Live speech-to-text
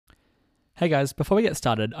Hey guys, before we get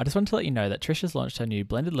started, I just wanted to let you know that Trish has launched her new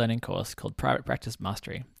blended learning course called Private Practice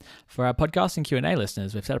Mastery. For our podcast and Q&A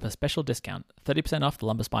listeners, we've set up a special discount, 30% off the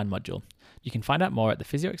lumbar spine module. You can find out more at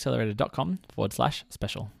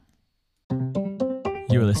thephysioaccelerator.com/special.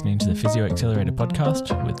 You are listening to the Physio Accelerator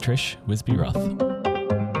podcast with Trish Wisby Roth.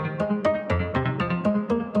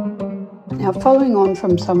 Now, following on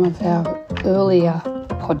from some of our earlier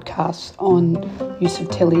podcasts on use of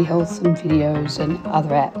telehealth and videos and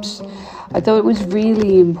other apps, I thought it was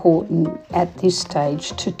really important at this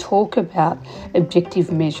stage to talk about objective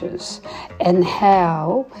measures and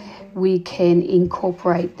how we can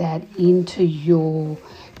incorporate that into your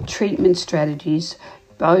treatment strategies,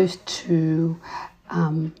 both to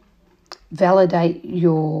validate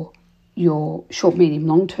your short, medium,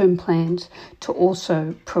 long-term plans, to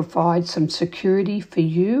also provide some security for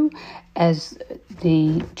you as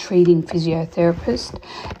the treating physiotherapist,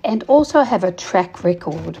 and also have a track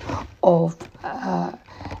record of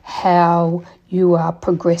how you are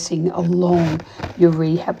progressing along your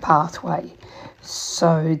rehab pathway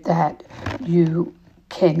so that you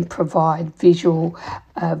can provide visual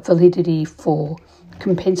validity for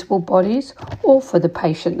compensable bodies or for the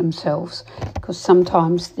patient themselves, because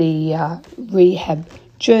sometimes the rehab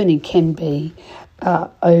journey can be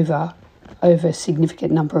over a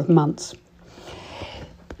significant number of months.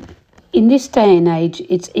 In this day and age,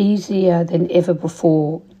 it's easier than ever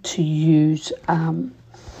before to use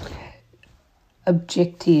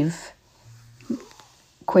objective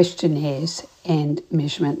questionnaires and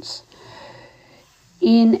measurements.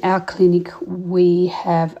 In our clinic, we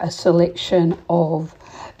have a selection of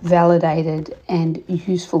validated and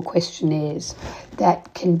useful questionnaires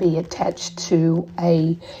that can be attached to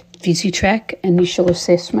a VisiTrack initial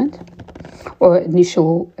assessment or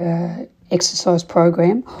initial exercise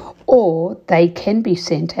program, or they can be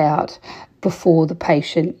sent out before the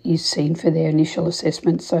patient is seen for their initial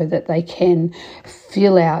assessment so that they can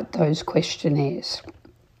fill out those questionnaires.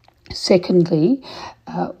 Secondly,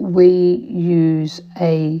 we use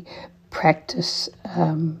a practice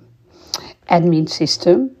admin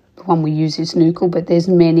system. The one we use is Nucal, but there's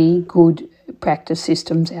many good practice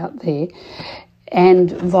systems out there.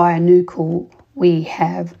 And via Nucal, we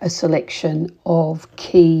have a selection of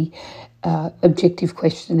key objective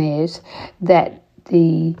questionnaires that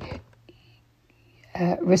the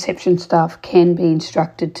reception staff can be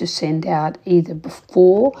instructed to send out either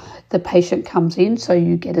before the patient comes in, so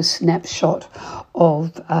you get a snapshot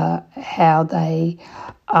of how they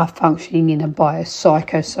are functioning in a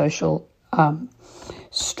biopsychosocial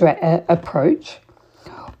approach,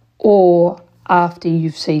 or after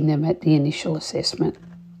you've seen them at the initial assessment.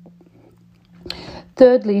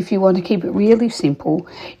 Thirdly, if you want to keep it really simple,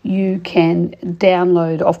 you can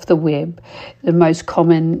download off the web the most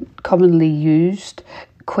commonly used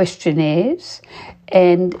questionnaires,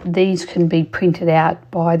 and these can be printed out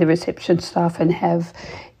by the reception staff and have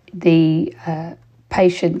the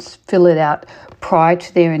patients fill it out prior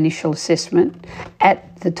to their initial assessment,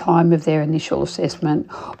 at the time of their initial assessment,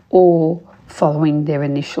 or following their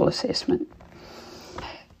initial assessment.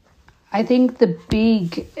 I think the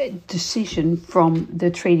big decision from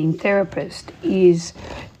the treating therapist is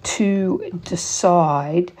to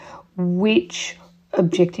decide which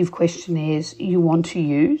objective questionnaires you want to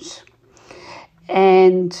use.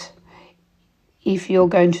 And if you're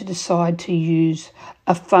going to decide to use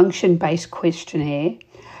a function-based questionnaire,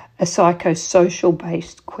 a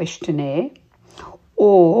psychosocial-based questionnaire,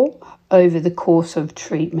 or over the course of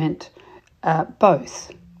treatment,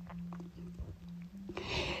 both.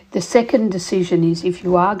 The second decision is, if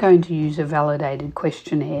you are going to use a validated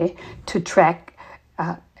questionnaire to track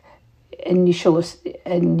initial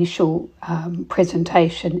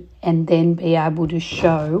presentation and then be able to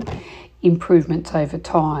show improvements over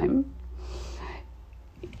time.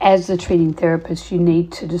 As the treating therapist, you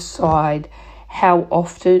need to decide how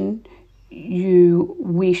often you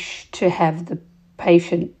wish to have the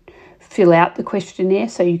patient fill out the questionnaire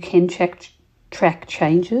so you can track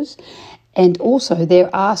changes. And also, there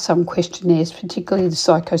are some questionnaires, particularly the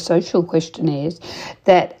psychosocial questionnaires,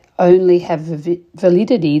 that only have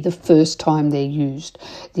validity the first time they're used.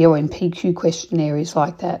 The OMPQ questionnaire is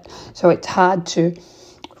like that. So it's hard to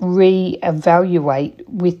re-evaluate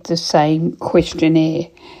with the same questionnaire.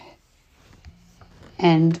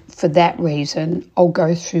 And for that reason, I'll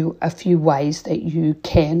go through a few ways that you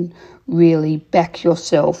can really back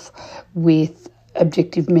yourself with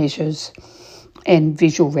objective measures and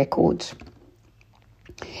visual records.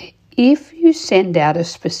 If you send out a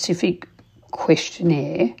specific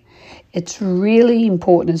questionnaire, it's really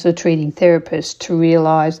important as a treating therapist to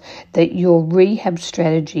realise that your rehab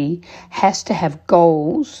strategy has to have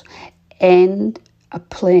goals and a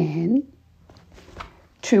plan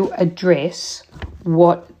to address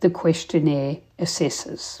what the questionnaire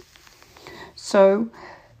assesses. So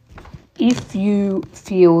if you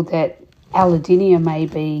feel that allodynia may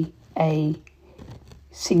be a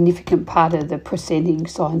significant part of the presenting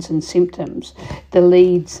signs and symptoms, the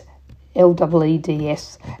Leeds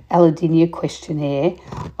LEEDS allodynia questionnaire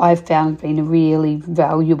I've found been a really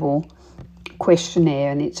valuable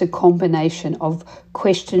questionnaire, and it's a combination of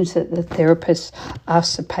questions that the therapist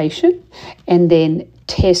asks the patient and then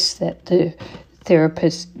tests that the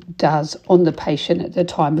therapist does on the patient at the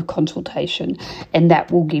time of consultation, and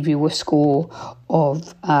that will give you a score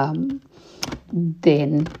of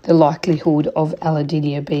then the likelihood of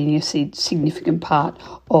allodynia being a significant part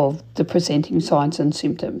of the presenting signs and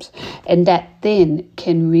symptoms. And that then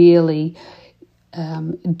can really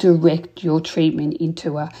direct your treatment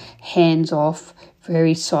into a hands-off,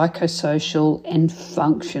 very psychosocial and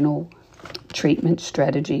functional treatment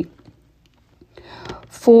strategy.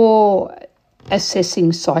 For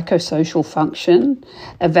assessing psychosocial function,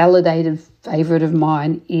 a validated favourite of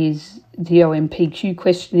mine is the OMPQ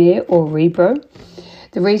questionnaire, or REBRO.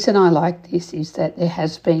 The reason I like this is that there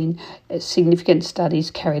has been significant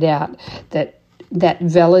studies carried out that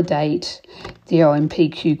validate the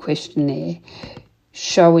OMPQ questionnaire,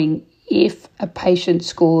 showing if a patient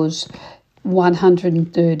scores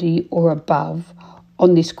 130 or above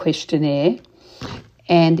on this questionnaire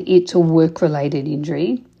and it's a work-related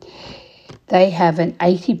injury, they have an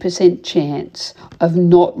 80% chance of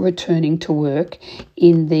not returning to work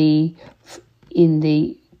in the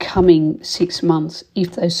coming 6 months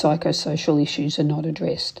if those psychosocial issues are not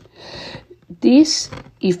addressed. This,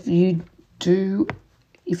 if you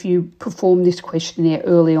perform this questionnaire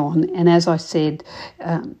early on, and as I said,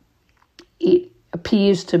 it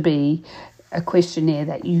appears to be a questionnaire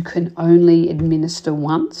that you can only administer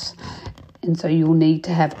once, and so you'll need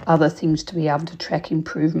to have other things to be able to track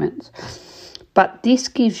improvements. But this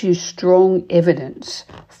gives you strong evidence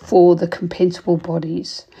for the compensable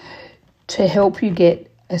bodies to help you get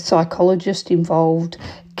a psychologist involved,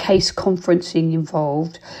 case conferencing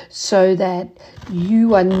involved, so that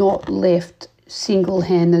you are not left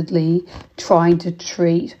single-handedly trying to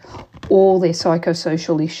treat all their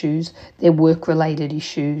psychosocial issues, their work-related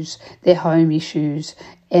issues, their home issues,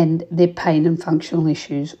 and their pain and functional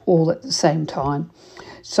issues all at the same time.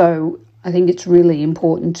 So I think it's really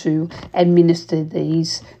important to administer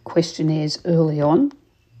these questionnaires early on.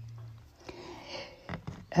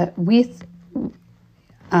 With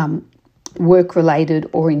work-related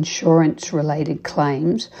or insurance-related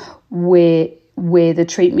claims, where the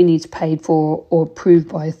treatment is paid for or approved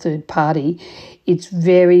by a third party, it's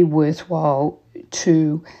very worthwhile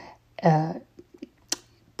to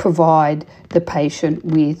provide the patient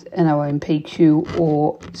with an OMPQ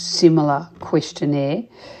or similar questionnaire,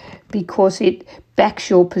 because it backs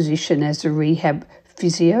your position as a rehab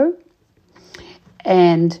physio.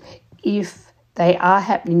 And if they are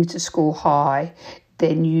happening to score high,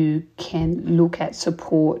 then you can look at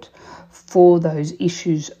support for those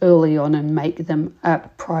issues early on and make them a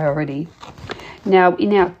priority. Now,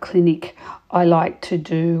 in our clinic, I like to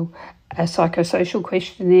do a psychosocial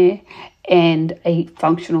questionnaire and a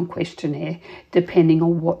functional questionnaire, depending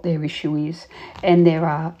on what their issue is. And there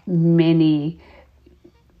are many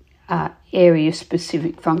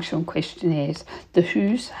area-specific functional questionnaires. The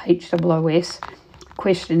HOOS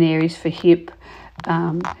questionnaire is for hip.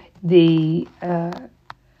 The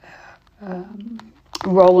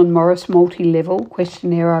Roland Morris multi-level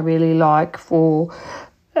questionnaire I really like for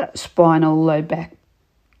spinal, low back,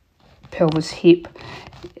 pelvis, hip,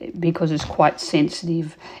 because it's quite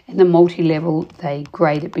sensitive. And the multi-level, they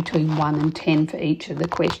grade it between 1 and 10 for each of the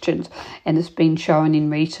questions, and it's been shown in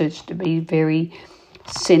research to be very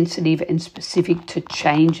sensitive and specific to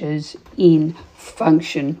changes in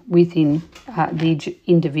function within the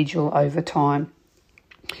individual over time.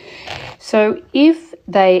 So if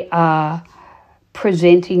they are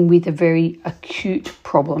presenting with a very acute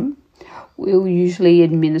problem, we'll usually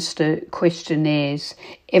administer questionnaires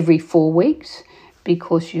every 4 weeks,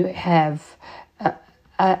 because you have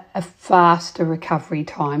a faster recovery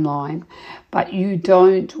timeline. But you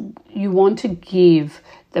want to give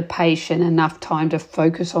the patient enough time to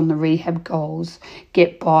focus on the rehab goals,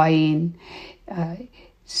 get buy-in,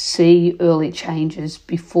 see early changes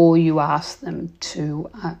before you ask them to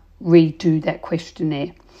redo that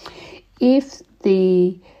questionnaire. If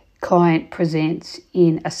the client presents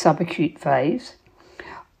in a subacute phase,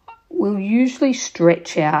 we'll usually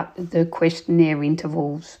stretch out the questionnaire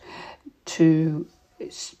intervals to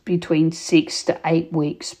between 6 to 8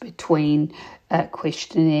 weeks between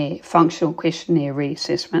functional questionnaire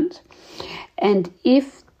reassessment. And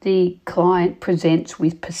if the client presents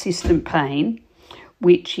with persistent pain,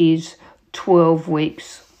 which is 12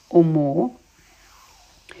 weeks or more,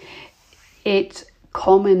 it's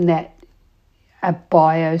common that a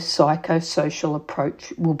biopsychosocial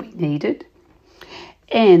approach will be needed.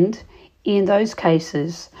 And in those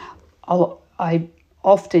cases, I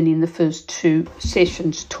often in the first 2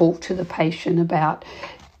 sessions talk to the patient about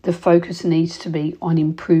the focus needs to be on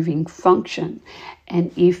improving function.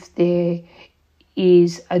 And if there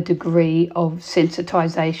is a degree of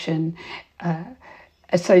sensitization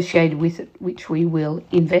associated with it, which we will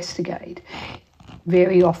investigate,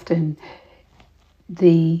 very often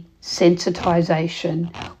the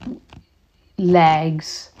sensitization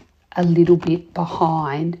lags a little bit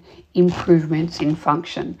behind improvements in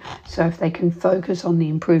function. So if they can focus on the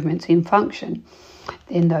improvements in function,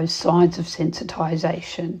 then those signs of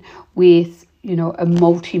sensitization with, a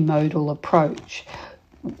multimodal approach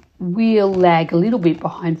will lag a little bit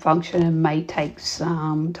behind function and may take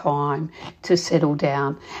some time to settle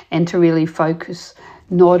down and to really focus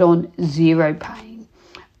not on zero pain,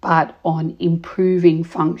 but on improving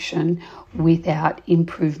function without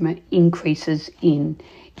increases in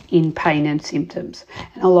pain and symptoms.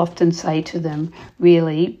 And I'll often say to them,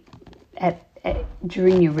 really,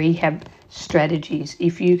 during your rehab strategies,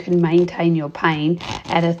 if you can maintain your pain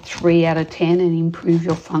at a 3 out of 10 and improve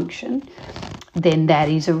your function, then that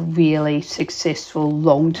is a really successful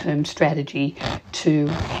long-term strategy to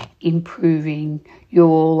improving your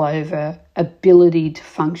all-over ability to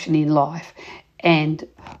function in life and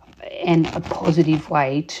a positive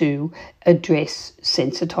way to address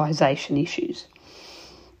sensitization issues.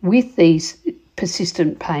 With these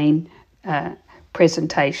persistent pain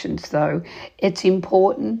presentations, though, it's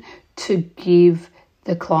important to give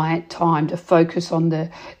the client time to focus on the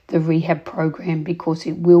rehab program, because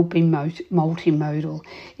it will be multimodal.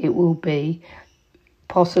 It will be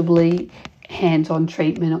possibly hands-on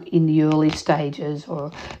treatment in the early stages,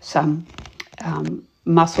 or some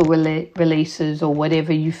muscle releases, or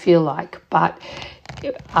whatever you feel like. But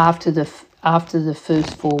after the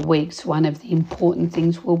first 4 weeks, one of the important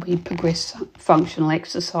things will be progressive functional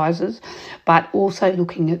exercises, but also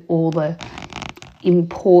looking at all the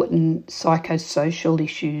important psychosocial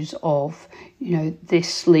issues of, their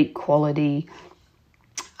sleep quality,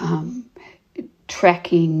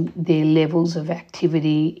 tracking their levels of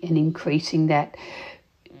activity and increasing that,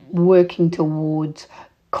 working towards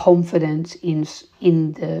confidence in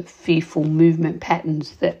the fearful movement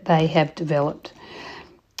patterns that they have developed.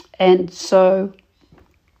 And so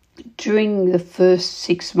during the first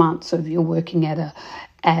 6 months of your working at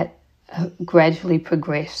a gradually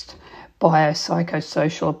progressed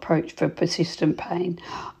biopsychosocial approach for persistent pain,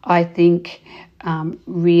 I think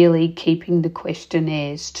really keeping the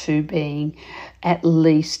questionnaires to being at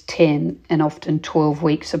least 10 and often 12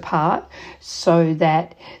 weeks apart, so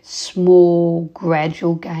that small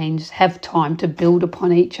gradual gains have time to build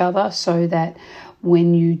upon each other, so that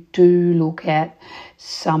when you do look at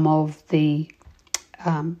some of the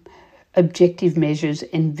objective measures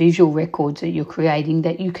and visual records that you're creating,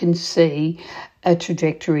 that you can see a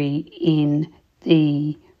trajectory in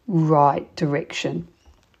the right direction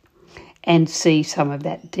and see some of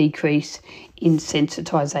that decrease in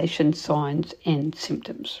sensitization signs and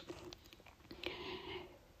symptoms.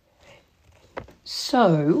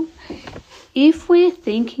 So if we're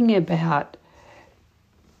thinking about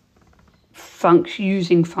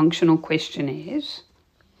using functional questionnaires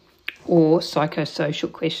or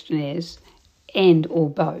psychosocial questionnaires, and or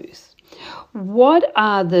both, what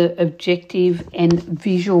are the objective and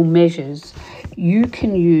visual measures you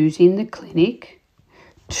can use in the clinic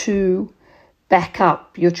to back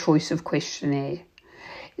up your choice of questionnaire?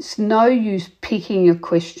 It's no use picking a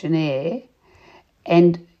questionnaire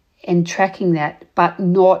and tracking that, but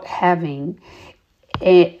not having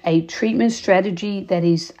a treatment strategy that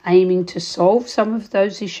is aiming to solve some of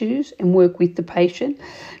those issues and work with the patient.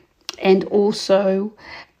 And also,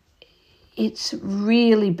 it's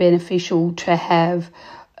really beneficial to have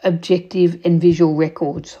objective and visual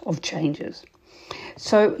records of changes.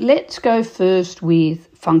 So let's go first with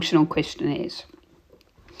functional questionnaires.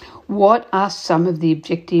 What are some of the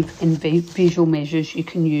objective and visual measures you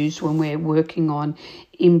can use when we're working on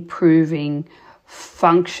improving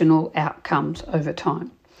functional outcomes over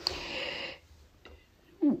time?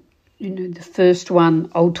 The first one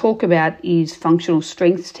I'll talk about is functional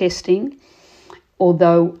strength testing,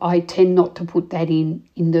 although I tend not to put that in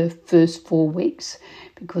the first 4 weeks,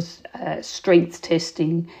 because strength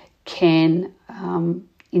testing can,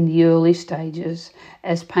 in the early stages,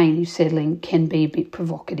 as pain is settling, can be a bit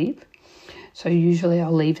provocative. So usually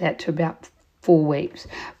I'll leave that to about 4 weeks.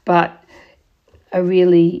 But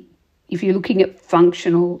if you're looking at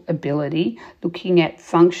functional ability, looking at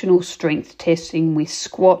functional strength testing with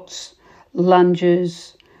squats,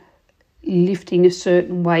 lunges, lifting a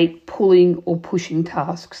certain weight, pulling or pushing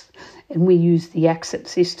tasks, and we use the AXIT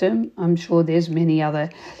system. I'm sure there's many other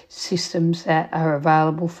systems that are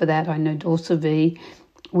available for that. I know DorsaV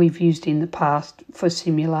we've used in the past for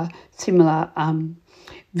similar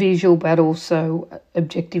visual but also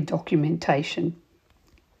objective documentation.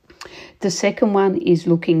 The second one is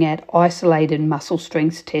looking at isolated muscle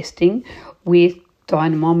strength testing with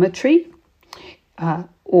dynamometry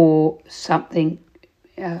or something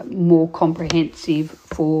more comprehensive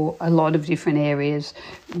for a lot of different areas,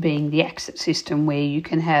 being the AXIT system, where you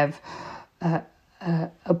can have a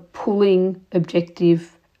pulling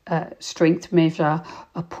objective strength measure,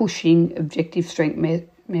 a pushing objective strength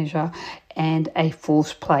measure, and a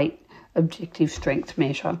force plate objective strength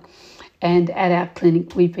measure. And at our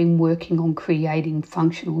clinic, we've been working on creating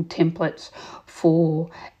functional templates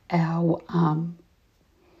for our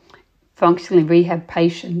functionally rehab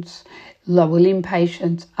patients, lower limb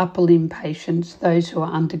patients, upper limb patients, those who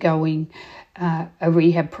are undergoing a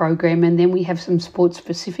rehab program. And then we have some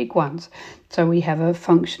sport-specific ones. So we have a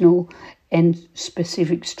functional and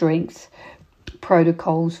specific strength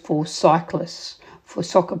protocols for cyclists, for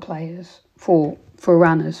soccer players, for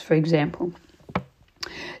runners, for example.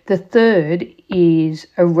 The third is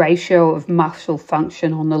a ratio of muscle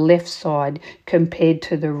function on the left side compared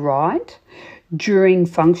to the right during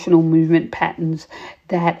functional movement patterns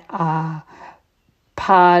that are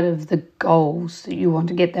part of the goals that you want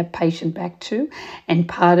to get that patient back to, and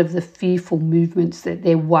part of the fearful movements that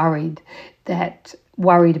they're worried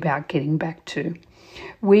about getting back to.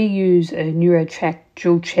 We use a NeuroTrack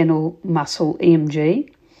dual channel muscle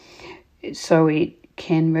EMG, so it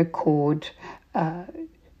can record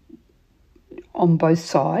on both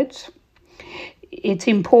sides. It's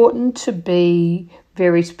important to be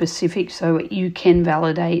very specific so you can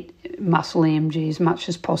validate muscle EMG as much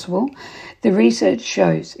as possible. The research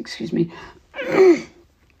shows,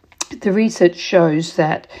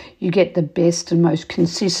 that you get the best and most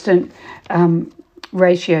consistent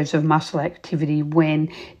ratios of muscle activity when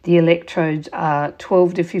the electrodes are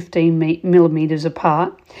 12 to 15 millimeters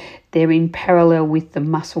apart. They're in parallel with the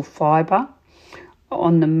muscle fiber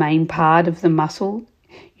on the main part of the muscle.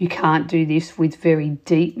 You can't do this with very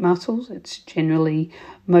deep muscles. It's generally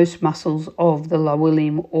most muscles of the lower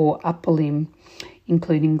limb or upper limb,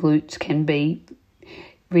 including glutes, can be.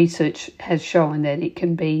 Research has shown that it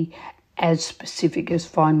can be as specific as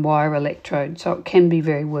fine wire electrodes, so it can be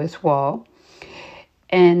very worthwhile.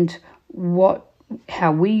 And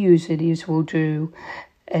how we use it is we'll do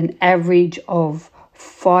an average of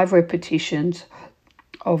 5 repetitions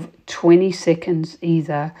of 20 seconds,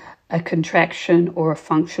 either a contraction or a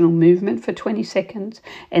functional movement for 20 seconds,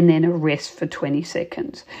 and then a rest for 20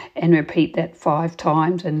 seconds, and repeat that 5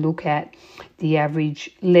 times and look at the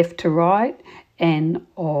average left to right and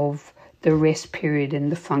of the rest period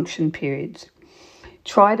and the function periods.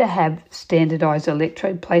 Try to have standardized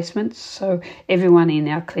electrode placements, so everyone in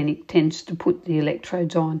our clinic tends to put the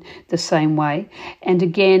electrodes on the same way. And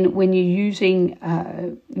again, when you're using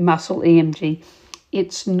muscle EMG,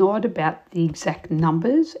 it's not about the exact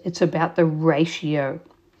numbers, it's about the ratio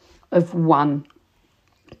of one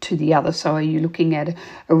to the other. So are you looking at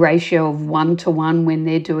a ratio of 1 to 1 when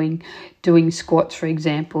they're doing squats, for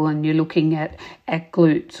example, and you're looking at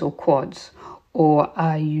glutes or quads? Or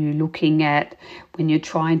are you looking at when you're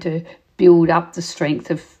trying to build up the strength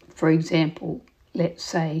of, for example, let's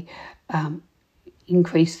say,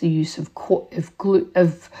 increase the use of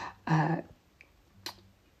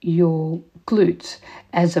your glutes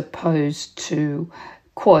as opposed to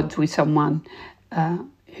quads with someone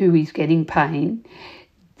who is getting pain,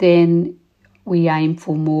 then we aim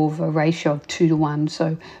for more of a ratio of 2 to 1.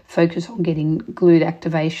 So focus on getting glute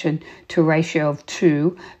activation to a ratio of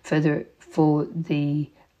 2 for the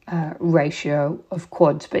ratio of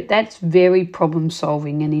quads. But that's very problem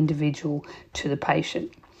solving and individual to the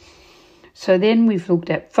patient. So then we've looked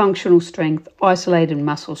at functional strength, isolated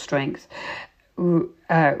muscle strength,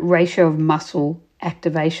 ratio of muscle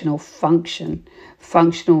activation or functional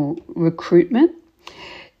recruitment.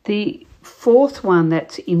 The fourth one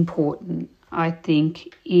that's important, I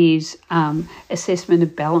think, is assessment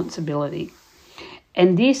of balance ability.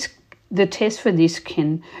 And the test for this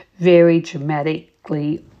can vary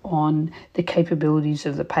dramatically on the capabilities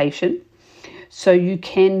of the patient. So you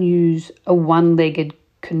can use a one-legged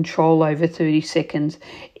control over 30 seconds,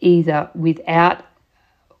 either without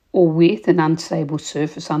or with an unstable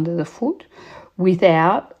surface under the foot,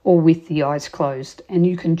 without or with the eyes closed, and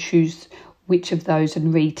you can choose which of those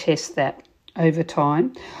and retest that over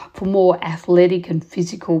time. For more athletic and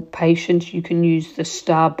physical patients, you can use the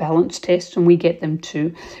STAR balance test, and we get them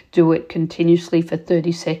to do it continuously for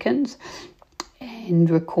 30 seconds and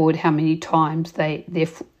record how many times their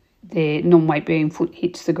non-weight bearing foot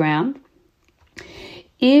hits the ground.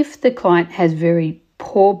 If the client has very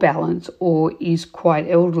poor balance or is quite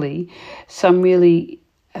elderly, some really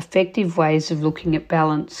effective ways of looking at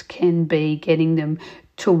balance can be getting them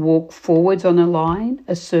to walk forwards on a line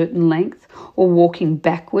a certain length, or walking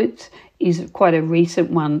backwards is quite a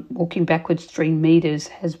recent one. Walking backwards 3 meters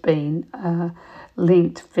has been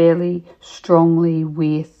linked fairly strongly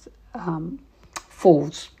with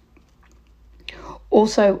falls.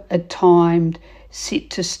 Also, a timed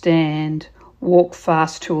sit to stand, walk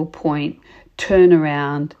fast to a point, turn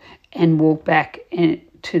around and walk back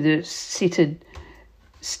to the seated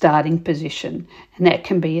starting position. And that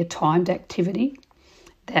can be a timed activity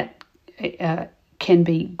that can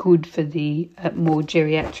be good for the more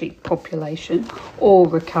geriatric population or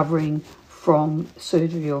recovering from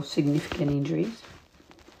surgery or significant injuries.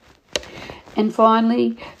 And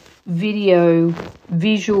finally, visual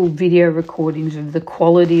video recordings of the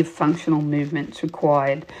quality of functional movements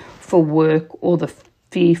required for work or the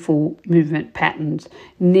fearful movement patterns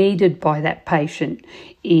needed by that patient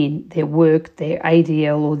in their work, their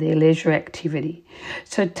ADL or their leisure activity.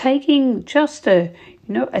 So taking just a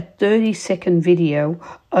 30-second video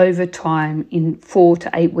over time in 4 to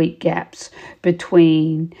 8 week gaps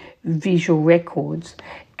between visual records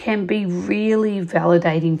can be really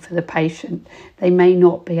validating for the patient. They may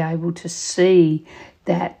not be able to see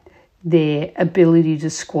that their ability to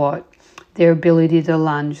squat, their ability to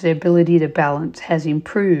lunge, their ability to balance has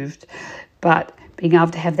improved, but being able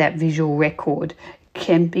to have that visual record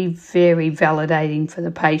can be very validating for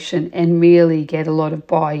the patient and really get a lot of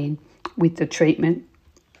buy-in with the treatment.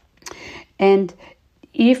 And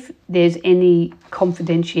if there's any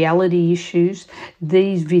confidentiality issues,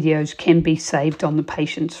 these videos can be saved on the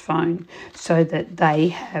patient's phone so that they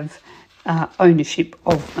have ownership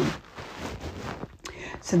of them.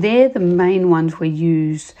 So they're the main ones we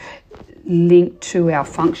use linked to our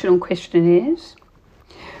functional questionnaires.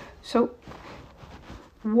 So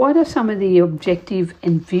what are some of the objective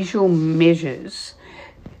and visual measures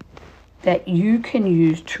that you can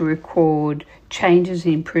use to record changes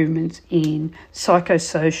and improvements in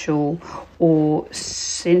psychosocial or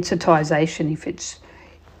sensitization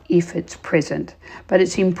if it's present? But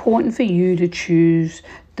it's important for you to choose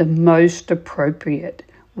the most appropriate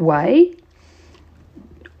way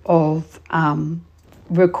of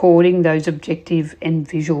recording those objective and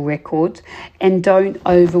visual records, and don't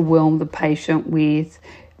overwhelm the patient with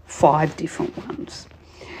 5 different ones.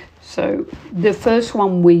 So the first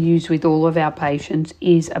one we use with all of our patients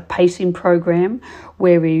is a pacing program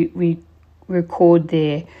where we record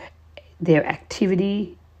their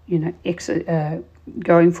activity,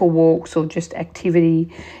 going for walks or just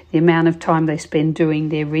activity, the amount of time they spend doing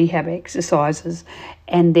their rehab exercises,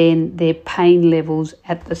 and then their pain levels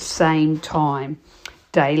at the same time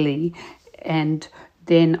daily. And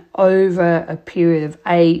then over a period of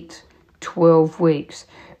 8-12 weeks,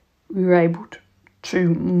 we were able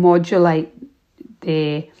to modulate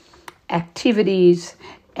their activities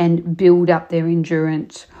and build up their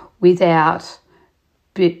endurance without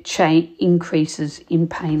increases in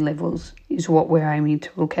pain levels is what we're aiming to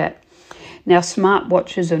look at. Now,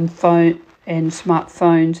 smartwatches and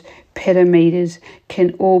smartphones, pedometers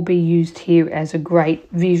can all be used here as a great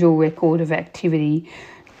visual record of activity,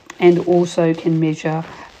 and also can measure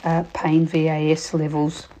pain VAS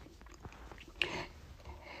levels.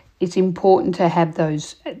 It's important to have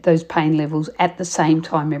those pain levels at the same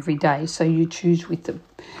time every day. So you choose with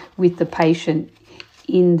the patient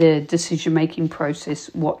in the decision-making process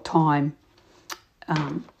what time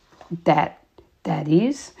that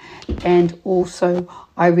is. And also,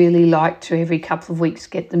 I really like to every couple of weeks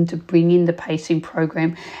get them to bring in the pacing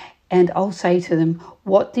program, and I'll say to them,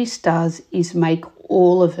 what this does is make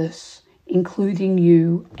all of us, including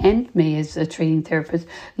you and me as a treating therapist,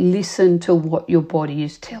 listen to what your body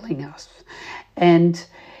is telling us. And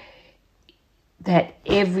that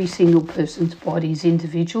every single person's body is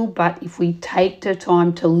individual, but if we take the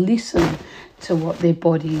time to listen to what their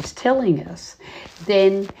body is telling us,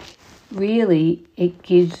 then really it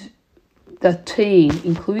gives the team,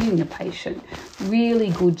 including the patient, really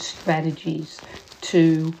good strategies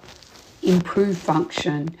to improve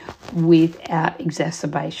function without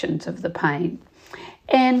exacerbations of the pain.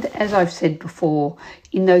 And as I've said before,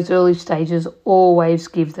 in those early stages, always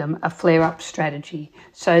give them a flare-up strategy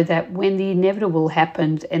so that when the inevitable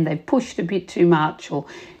happens and they've pushed a bit too much, or,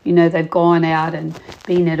 they've gone out and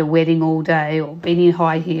been at a wedding all day or been in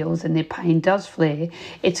high heels and their pain does flare,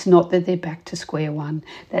 it's not that they're back to square one,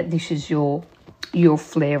 that this is your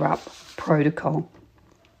flare-up protocol.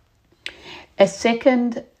 A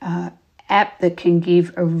second app that can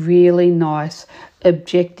give a really nice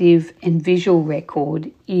objective and visual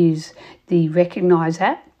record is the Recognise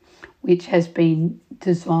app, which has been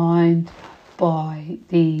designed by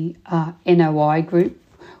the NOI group,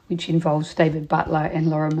 which involves David Butler and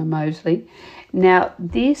Lorimer Moseley. Now,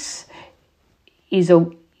 this is a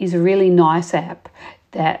really nice app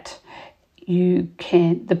that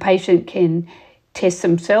the patient can test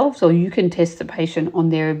themselves, or you can test the patient on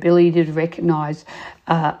their ability to recognise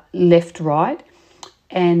left-right.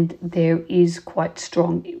 And there is quite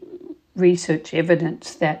strong research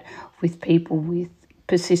evidence that with people with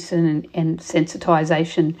persistent and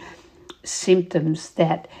sensitisation symptoms,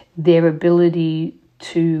 that their ability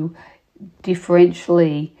to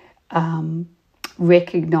differentially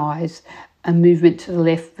recognise a movement to the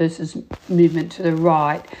left versus movement to the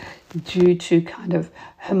right due to kind of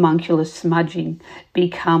homunculus smudging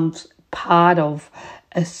becomes part of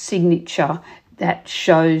a signature that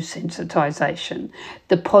shows sensitisation.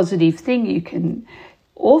 The positive thing you can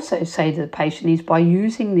also say to the patient is, by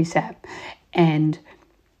using this app and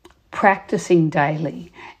practicing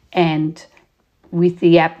daily, and with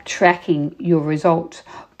the app tracking your results,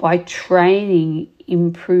 by training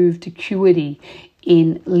improved acuity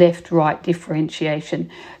in left-right differentiation,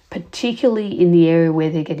 particularly in the area where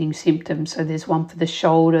they're getting symptoms. So there's one for the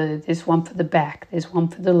shoulder, there's one for the back, there's one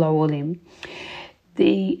for the lower limb.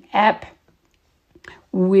 The app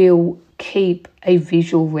will keep a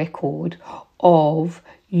visual record of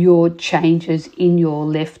your changes in your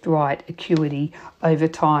left-right acuity over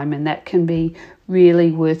time, and that can be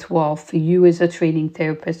really worthwhile for you as a treating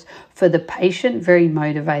therapist, for the patient, very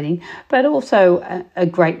motivating, but also a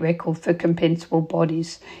great record for compensable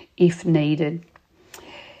bodies if needed.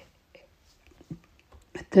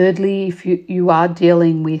 Thirdly, if you are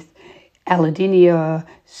dealing with allodynia,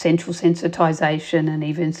 central sensitisation, and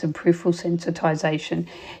even some peripheral sensitisation,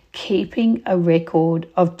 keeping a record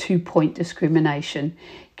of 2-point discrimination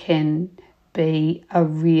can be a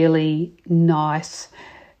really nice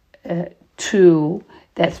tool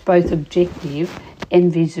that's both objective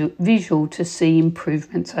and visual to see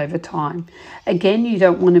improvements over time. Again, you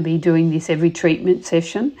don't want to be doing this every treatment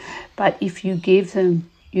session, but if you give them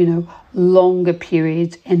longer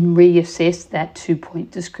periods and reassess that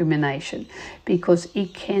 2-point discrimination, because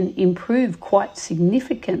it can improve quite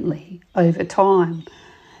significantly over time.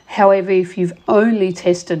 However, if you've only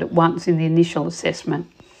tested it once in the initial assessment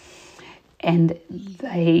and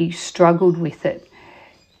they struggled with it,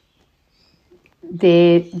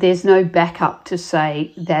 there's no backup to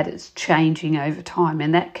say that it's changing over time,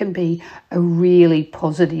 and that can be a really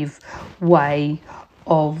positive way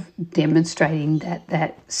of demonstrating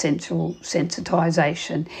that central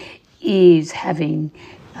sensitisation is having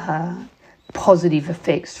positive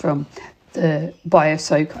effects from the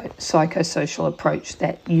biopsychosocial approach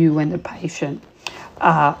that you and the patient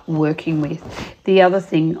are working with. The other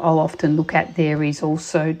thing I'll often look at there is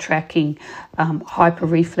also tracking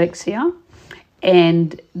hyperreflexia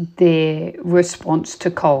and their response to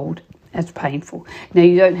cold as painful. Now,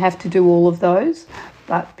 you don't have to do all of those,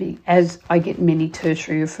 but as I get many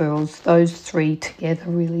tertiary referrals, those three together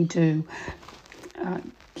really do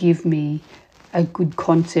give me a good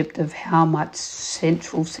concept of how much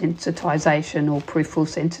central sensitisation or peripheral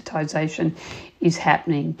sensitisation is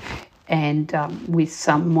happening. And with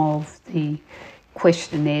some of the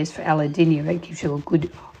questionnaires for allodynia, it gives you a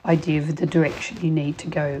good idea of the direction you need to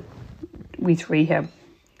go with rehab.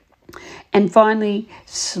 And finally,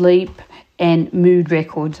 sleep and mood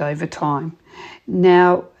records over time.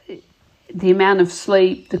 Now, the amount of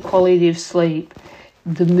sleep, the quality of sleep,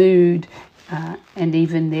 the mood, and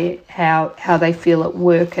even how they feel at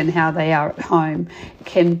work and how they are at home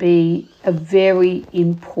can be a very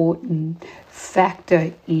important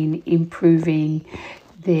factor in improving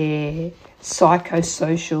their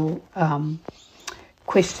psychosocial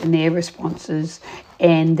questionnaire responses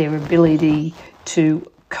and their ability to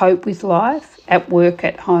cope with life at work,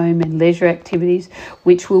 at home, and leisure activities,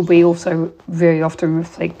 which will be also very often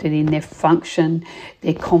reflected in their function,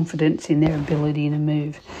 their confidence in their ability to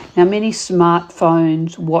move. Now, many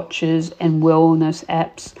smartphones, watches, and wellness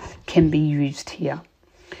apps can be used here.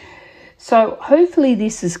 So hopefully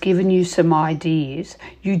this has given you some ideas.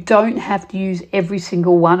 You don't have to use every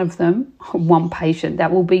single one of them on one patient.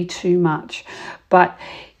 That will be too much. But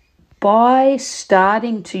by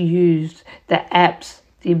starting to use the apps,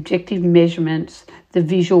 the objective measurements, the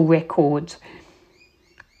visual records,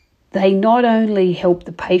 they not only help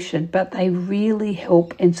the patient, but they really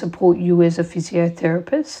help and support you as a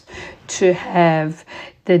physiotherapist to have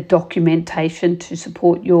the documentation to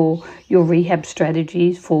support your rehab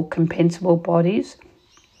strategies for compensable bodies,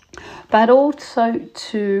 but also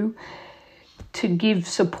to give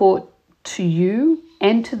support to you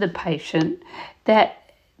and to the patient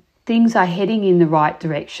that things are heading in the right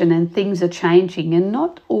direction and things are changing, and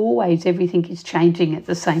not always everything is changing at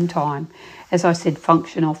the same time. As I said,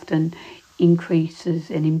 function often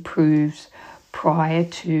increases and improves prior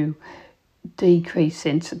to decreased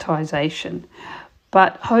sensitization.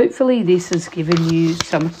 But hopefully this has given you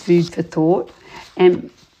some food for thought, and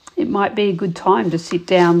it might be a good time to sit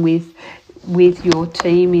down with your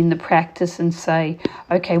team in the practice and say,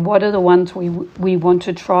 okay, what are the ones we want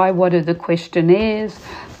to try? What are the questionnaires?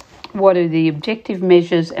 What are the objective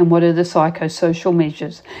measures and what are the psychosocial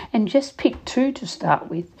measures? And just pick 2 to start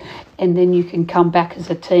with. And then you can come back as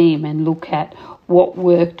a team and look at what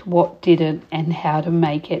worked, what didn't, and how to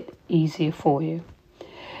make it easier for you.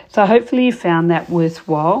 So hopefully you found that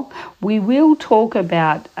worthwhile. We will talk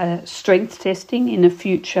about strength testing in a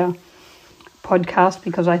future podcast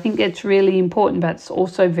because I think it's really important, but it's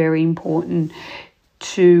also very important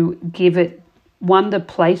to give it, one, the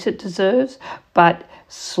place it deserves, but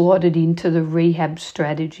slot it into the rehab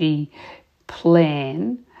strategy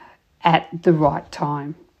plan at the right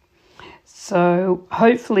time. So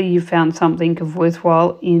hopefully you found something of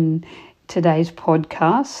worthwhile in today's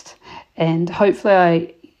podcast, and hopefully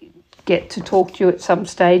I get to talk to you at some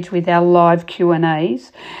stage with our live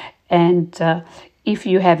Q&As. And if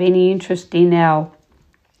you have any interest in our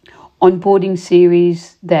onboarding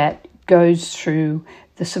series that goes through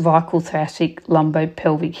the cervical, thoracic,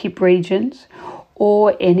 lumbo-pelvic, hip regions,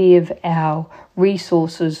 or any of our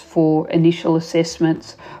resources for initial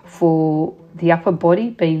assessments for the upper body,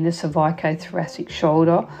 being the cervicothoracic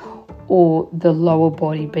shoulder, or the lower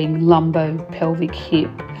body, being lumbo-pelvic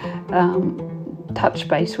hip, touch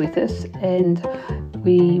base with us, and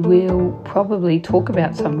we will probably talk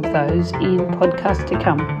about some of those in podcasts to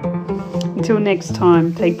come. Until next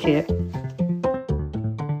time, take care.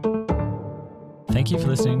 Thank you for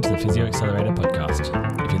listening to the Physio Accelerator podcast.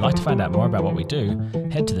 If you'd like to find out more about what we do,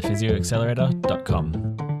 head to thephysioaccelerator.com.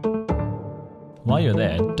 While you're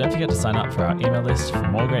there, don't forget to sign up for our email list for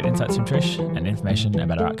more great insights from Trish and information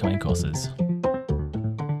about our upcoming courses.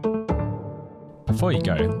 Before you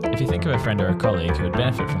go, if you think of a friend or a colleague who would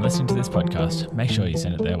benefit from listening to this podcast, make sure you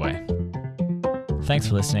send it their way. Thanks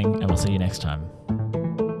for listening, and we'll see you next time.